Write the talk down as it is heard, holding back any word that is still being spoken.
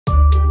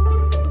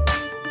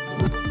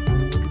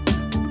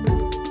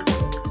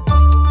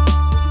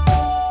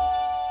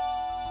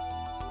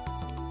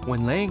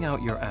When laying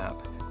out your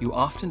app, you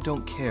often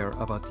don't care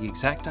about the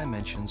exact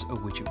dimensions a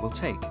widget will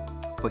take,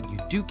 but you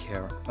do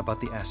care about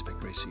the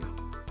aspect ratio.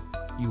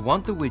 You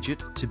want the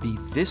widget to be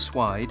this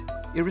wide,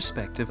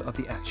 irrespective of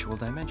the actual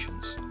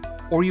dimensions.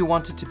 Or you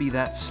want it to be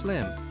that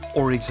slim,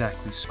 or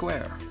exactly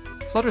square.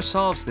 Flutter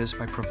solves this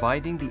by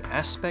providing the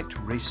aspect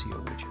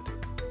ratio widget.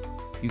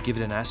 You give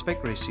it an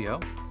aspect ratio,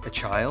 a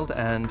child,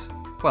 and,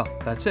 well,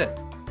 that's it.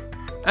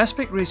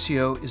 Aspect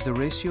ratio is the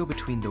ratio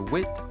between the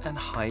width and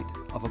height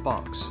of a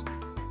box.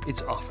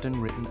 It's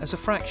often written as a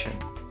fraction,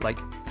 like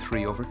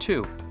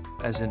 3/2,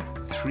 as in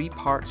 3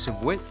 parts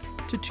of width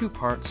to 2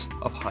 parts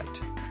of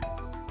height.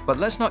 But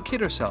let's not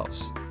kid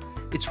ourselves.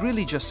 It's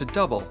really just a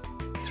double.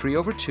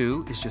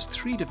 3/2 is just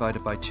 3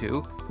 divided by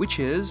 2, which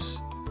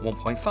is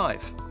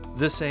 1.5.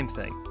 The same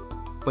thing.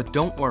 But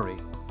don't worry,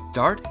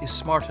 Dart is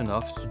smart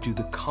enough to do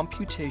the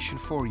computation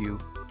for you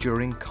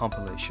during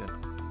compilation.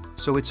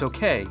 So it's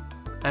okay,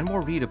 and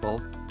more readable,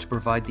 to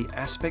provide the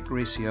aspect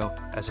ratio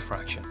as a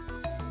fraction.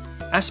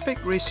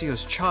 Aspect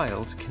ratio's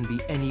child can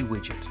be any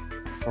widget.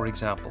 For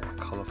example, a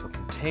colorful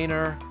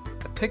container,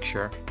 a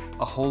picture,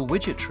 a whole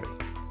widget tree.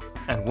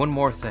 And one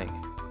more thing.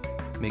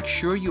 Make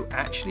sure you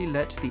actually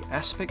let the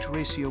aspect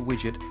ratio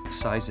widget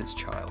size its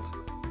child.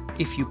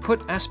 If you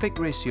put aspect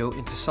ratio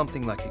into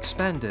something like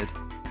expanded,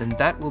 then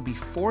that will be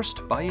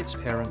forced by its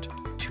parent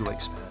to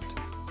expand.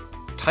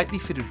 Tightly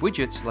fitted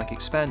widgets like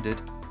expanded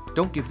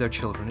don't give their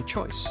children a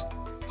choice.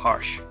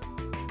 Harsh.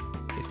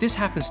 If this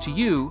happens to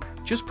you,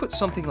 just put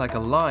something like a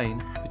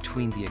line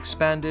between the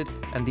expanded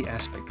and the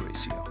aspect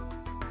ratio.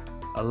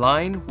 A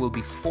line will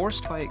be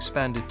forced by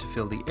expanded to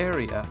fill the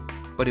area,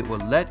 but it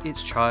will let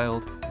its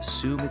child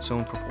assume its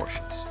own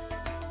proportions.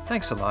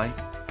 Thanks, Align.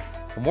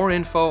 For more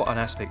info on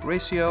aspect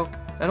ratio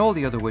and all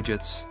the other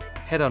widgets,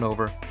 head on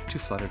over to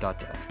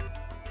Flutter.dev.